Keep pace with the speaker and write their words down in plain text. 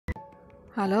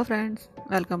Hello friends,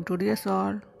 welcome to dear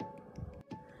సాల్.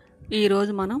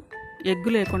 ఈరోజు మనం ఎగ్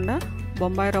లేకుండా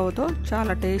బొంబాయి రవ్వతో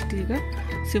చాలా టేస్టీగా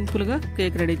సింపుల్గా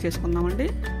కేక్ రెడీ చేసుకుందామండి.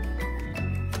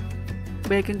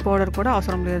 బేకింగ్ పౌడర్ కూడా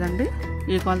అవసరం లేదండి.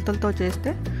 ఈ కొలతలతో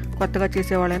చేస్తే కొత్తగా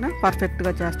చేసేవాళ్ళైనా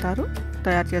పర్ఫెక్ట్గా చేస్తారు.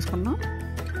 తయారు చేసుకుందాం.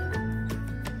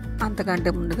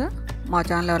 అంతకంటే ముందుగా మా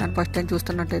ఛానల్ ఎవరైనా ఫస్ట్ టైం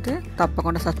చూస్తున్నట్టయితే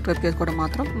తప్పకుండా సబ్స్క్రైబ్ చేసుకోవడం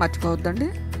మాత్రం మర్చిపోవద్దండి.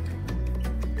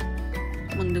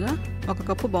 ముందుగా 1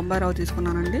 కప్పు బొంబాయి రవ్వ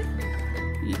తీసుకున్నానండి.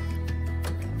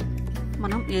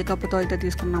 మనం ఏ కప్పుతో అయితే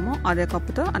తీసుకున్నామో అదే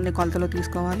కప్పుతో అన్ని కొలతలు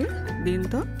తీసుకోవాలి.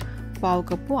 దీంతో 1/2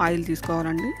 కప్పు ఆయిల్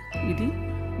తీసుకోవాలండి. ఇది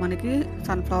మనకి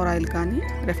సన్ఫ్లవర్ ఆయిల్ కానీ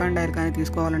రిఫైండ్ ఆయిల్ కానీ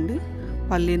తీసుకోవాలండి.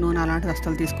 పల్లి నూనె అలాంటిది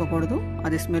అస్సలు తీసుకోకూడదు,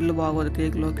 అది స్మెల్ బాగోదు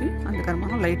కేక్లోకి. అందుకని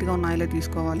మనం లైట్గా ఉన్న ఆయిలే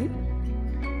తీసుకోవాలి.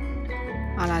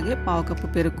 అలాగే 1/2 కప్పు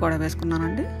పెరుగు కూడా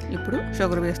వేసుకున్నానండి. ఇప్పుడు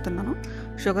షుగర్ వేస్తున్నాను.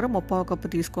 షుగర్ 3/4 కప్పు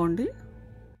తీసుకోండి.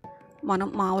 మనం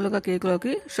మామూలుగా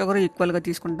కేకులోకి షుగర్ ఈక్వల్గా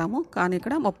తీసుకుంటాము, కానీ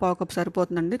ఇక్కడ 3/4 కప్పు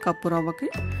సరిపోతుందండి కప్పు రవ్వకి.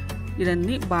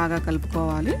 ఇదన్నీ బాగా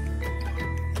కలుపుకోవాలి.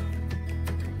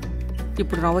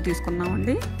 ఇప్పుడు రవ్వ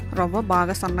తీసుకున్నామండి. రవ్వ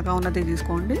బాగా సన్నగా ఉన్నది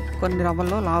తీసుకోండి. కొన్ని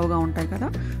రవ్వల్లో లావుగా ఉంటాయి కదా,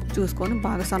 చూసుకొని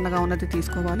బాగా సన్నగా ఉన్నది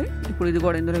తీసుకోవాలి. ఇప్పుడు ఇది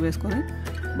కూడా ఇందులో వేసుకొని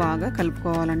బాగా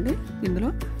కలుపుకోవాలండి.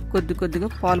 ఇందులో కొద్దిగా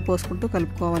పాలు పోసుకుంటూ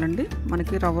కలుపుకోవాలండి.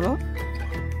 మనకి రవ్వలో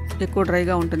ఎక్కువ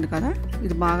డ్రైగా ఉంటుంది కదా,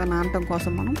 ఇది బాగా నానటం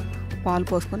కోసం మనం పాలు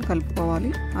పోసుకొని కలుపుకోవాలి.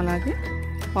 అలాగే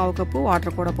 1/2 కప్పు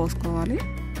వాటర్ కూడా పోసుకోవాలి.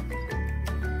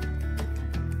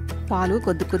 పాలు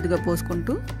కొద్దిగా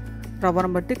పోసుకుంటూ రవ్వను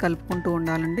బట్టి కలుపుకుంటూ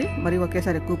ఉండాలండి. మరి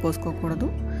ఒకేసారి ఎక్కువ పోసుకోకూడదు.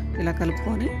 ఇలా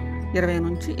కలుపుకొని 20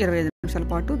 నుంచి 25 నిమిషాల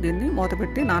పాటు దీన్ని మూత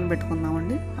పెట్టి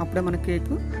నానబెట్టుకుందామండి. అప్పుడే మన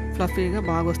కేకు ఫ్లఫీగా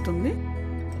బాగా వస్తుంది.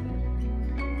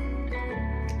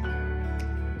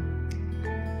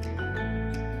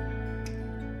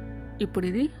 ఇప్పుడు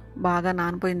ఇది బాగా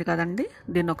నానిపోయింది కదండి.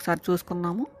 దీన్ని ఒకసారి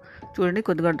చూసుకున్నాము. చూడండి,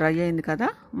 కొద్దిగా డ్రై అయింది కదా.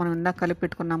 మనం ఇందాక కలిపి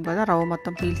పెట్టుకున్నాం కదా, రవ్వ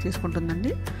మొత్తం పీల్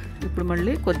చేసుకుంటుందండి. ఇప్పుడు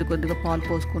మళ్ళీ కొద్దిగా పాలు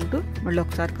పోసుకుంటూ మళ్ళీ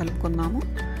ఒకసారి కలుపుకుందాము.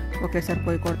 ఒకేసారి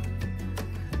పోయకూడదు.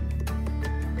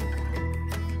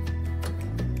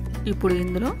 ఇప్పుడు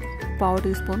ఇందులో 1/2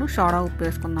 టీ స్పూను సోడా ఉప్పు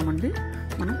వేసుకుందామండి.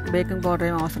 మనం బేకింగ్ పౌడర్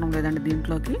ఏం అవసరం లేదండి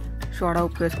దీంట్లోకి. సోడా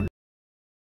ఉప్పు వేసుకుంటే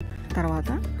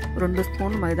తర్వాత 2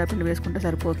 స్పూన్లు మైదా పిండి వేసుకుంటే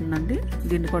సరిపోతుందండి.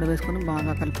 దీన్ని కూడా వేసుకొని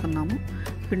బాగా కలుపుకున్నాము.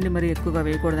 పిండి మరి ఎక్కువగా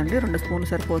వేయకూడదండి, 2 స్పూన్లు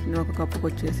సరిపోతుంది 1 కప్పుకి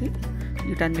వచ్చేసి.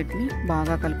 వీటన్నిటిని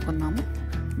బాగా కలుపుకున్నాము.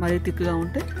 మరీ తిక్కుగా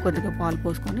ఉంటే కొద్దిగా పాలు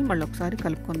పోసుకొని మళ్ళీ ఒకసారి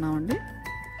కలుపుకుందామండి.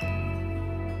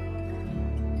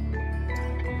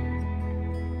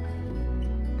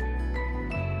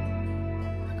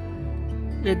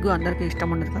 ఎగ్ అందరికీ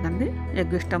ఇష్టం ఉండదు కదండి.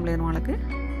 ఎగ్ ఇష్టం లేని వాళ్ళకి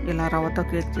ఇలా రవ్వతో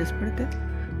కేక్ చేసి పెడితే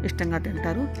ఇష్టంగా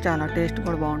తింటారు. చాలా టేస్ట్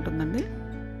కూడా బాగుంటుందండి.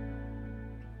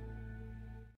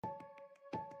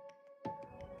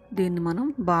 దీన్ని మనం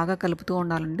బాగా కలుపుతూ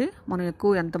ఉండాలండి. మనం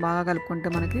ఎంత బాగా కలుపుకుంటే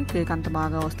మనకి కేక్ అంత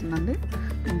బాగా వస్తుందండి.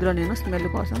 ఇందులో నేను స్మెల్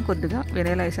కోసం కొద్దిగా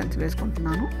వెనిలా ఎసెన్స్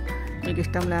వేసుకుంటున్నాను. మీకు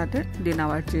ఇష్టం లేకపోతే దీన్ని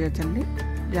అవాయిడ్ చేయొచ్చండి.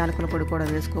 యాలకుల పొడి కూడా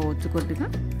వేసుకోవచ్చు కొద్దిగా.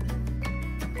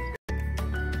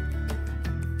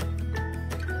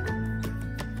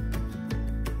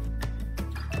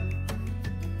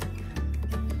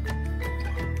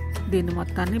 దీన్ని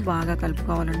మొత్తాన్ని బాగా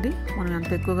కలుపుకోవాలండి. మనం ఎంత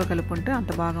ఎక్కువగా కలుపుకుంటే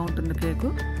అంత బాగా ఉంటుంది కేకు.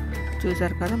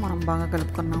 చూసారు కదా, మనం బాగా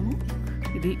కలుపుకున్నాము.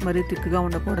 ఇది మరీ తిక్కుగా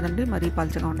ఉండకూడదండి, మరీ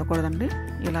పలచగా ఉండకూడదండి.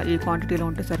 ఇలా ఈ క్వాంటిటీలో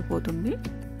ఉంటే సరిపోతుంది.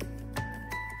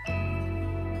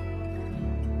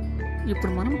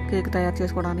 ఇప్పుడు మనం కేక్ తయారు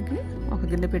చేసుకోవడానికి ఒక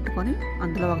గిన్నె పెట్టుకొని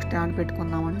అందులో ఒక స్టాండ్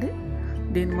పెట్టుకుందామండి.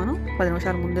 దీన్ని మనం 10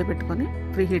 నిమిషాల ముందే పెట్టుకొని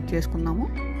ప్రీ హీట్ చేసుకుందాము.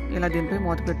 ఇలా దీనిపై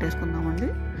మూత పెట్టేసుకుందామండి.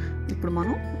 ఇప్పుడు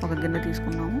మనం ఒక గిన్నె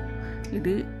తీసుకున్నాము.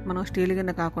 ఇది మనం స్టీల్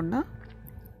గిన్నె కాకుండా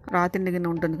రాతిండి గిన్నె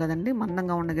ఉంటుంది కదండి,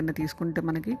 మందంగా ఉన్న గిన్నె తీసుకుంటే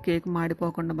మనకి కేక్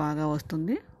మాడిపోకుండా బాగా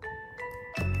వస్తుంది.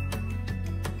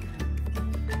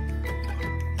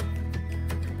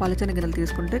 పలుచని గిన్నెలు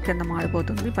తీసుకుంటే కింద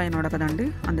మాడిపోతుంది, పైన ఉడకదండి.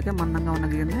 అందుకే మందంగా ఉన్న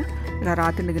గిన్నె, ఇలా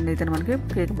రాతిండి గిన్నె అయితే మనకి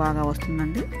కేక్ బాగా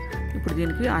వస్తుందండి. ఇప్పుడు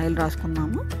దీనికి ఆయిల్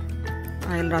రాసుకున్నాము.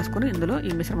 ఆయిల్ రాసుకొని ఇందులో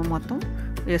ఈ మిశ్రమం మొత్తం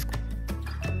వేసుకు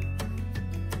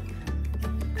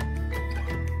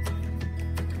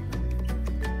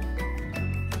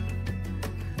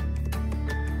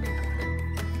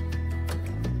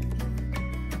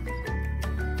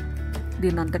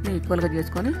దీన్ని అంతటిని ఈక్వల్గా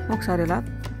చేసుకొని ఒకసారి ఇలా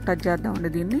టచ్ చేద్దామండి.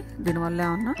 దీనివల్ల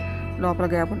ఏమన్నా లోపల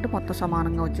గ్యాప్ ఉంటే మొత్తం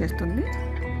సమానంగా వచ్చేస్తుంది.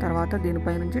 తర్వాత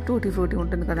దీనిపై నుంచి టూటీ ఫ్రూటీ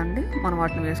ఉంటుంది కదండి, మనం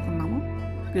వాటిని వేసుకున్నాము.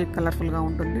 కేక్ కలర్ఫుల్గా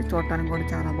ఉంటుంది, చూడటానికి కూడా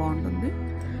చాలా బాగుంటుంది.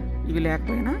 ఇవి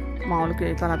లేకపోయినా మామూలు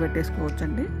కేక్ అలా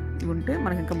పెట్టేసుకోవచ్చండి. ఇవి ఉంటే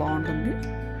మనకి ఇంకా బాగుంటుంది.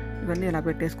 ఇవన్నీ ఇలా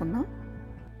పెట్టేసుకుందాం.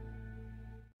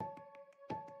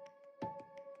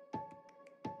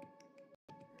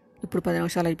 ఇప్పుడు 10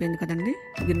 నిమిషాలు అయిపోయింది కదండి.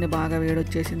 గిన్నె బాగా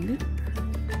వేడొచ్చేసింది.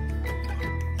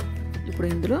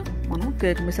 ఇప్పుడు ఇందులో మనం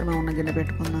కేక్ మిశ్రమం ఉన్న గిన్నె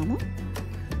పెట్టుకున్నాము.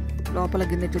 లోపల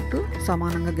గిన్నె చుట్టూ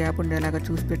సమానంగా గ్యాప్ ఉండేలాగా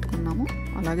చూసి పెట్టుకున్నాము.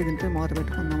 అలాగే దీనిపై మూత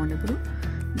పెట్టుకుందామండి.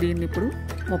 దీన్ని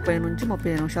 30 నుంచి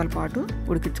 35 నిమిషాల పాటు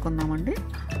ఉడికించుకుందామండి.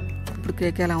 ఇప్పుడు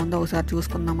కేక్ ఎలా ఉందో ఒకసారి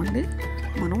చూసుకుందామండి.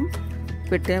 మనం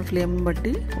పెట్టే ఫ్లేమ్ని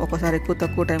బట్టి ఒకసారి ఎక్కువ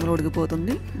తక్కువ టైంలో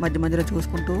ఉడికిపోతుంది. మధ్య మధ్యలో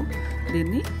చూసుకుంటూ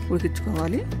దీన్ని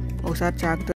ఉడికించుకోవాలి. ఒకసారి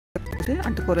చాకుతో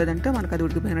అంటుకోలేదంటే మనకు అది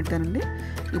ఉడికిపోయినట్టేనండి.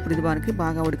 ఇప్పుడు ఇది మనకి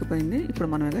బాగా ఉడికిపోయింది. ఇప్పుడు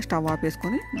మనం ఇక స్టవ్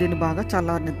ఆపేసుకొని దీన్ని బాగా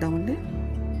చల్లారనిద్దామండి.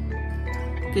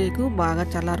 కేకు బాగా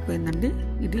చల్లారిపోయిందండి.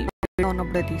 ఇది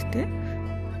ఉన్నప్పుడే తీస్తే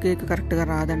కేక్ కరెక్ట్గా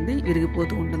రాదండి,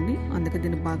 విరిగిపోతూ ఉంటుంది. అందుకే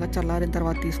దీన్ని బాగా చల్లారిన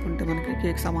తర్వాత తీసుకుంటే మనకి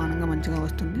కేక్ సమానంగా మంచిగా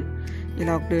వస్తుంది.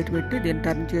 ఇలా ఒక ప్లేట్ పెట్టి దీన్ని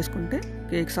టర్న్ చేసుకుంటే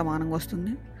కేక్ సమానంగా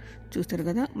వస్తుంది. చూస్తారు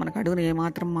కదా, మనకు అడుగున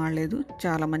ఏమాత్రం మాడలేదు,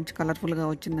 చాలా మంచి కలర్ఫుల్గా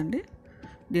వచ్చిందండి.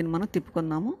 దీన్ని మనం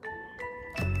తిప్పుకుందాము.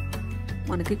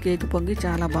 మనకి కేక్ పొంగి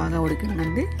చాలా బాగా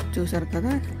ఉడికిందండి. చూసారు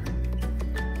కదా,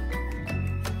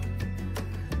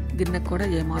 గిన్నెకు కూడా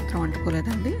ఏమాత్రం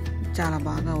అంటుకోలేదండి, చాలా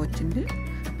బాగా వచ్చింది.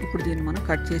 ఇప్పుడు దీన్ని మనం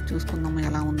కట్ చేసి చూసుకుందాము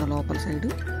ఎలా ఉందో లోపల సైడు.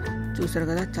 చూసారు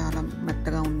కదా, చాలా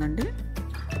మెత్తగా ఉందండి,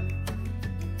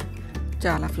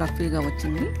 చాలా ఫ్లఫీగా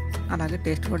వచ్చింది. అలాగే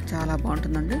టేస్ట్ కూడా చాలా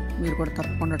బాగుంటుందండి. మీరు కూడా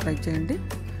తప్పకుండా ట్రై చేయండి.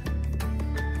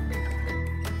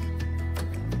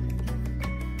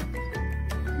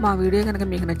 మా వీడియో కనుక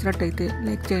మీకు నచ్చినట్టయితే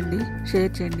లైక్ చేయండి,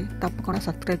 షేర్ చేయండి, తప్పకుండా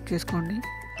సబ్స్క్రైబ్ చేసుకోండి.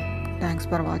 Thanks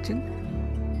for watching.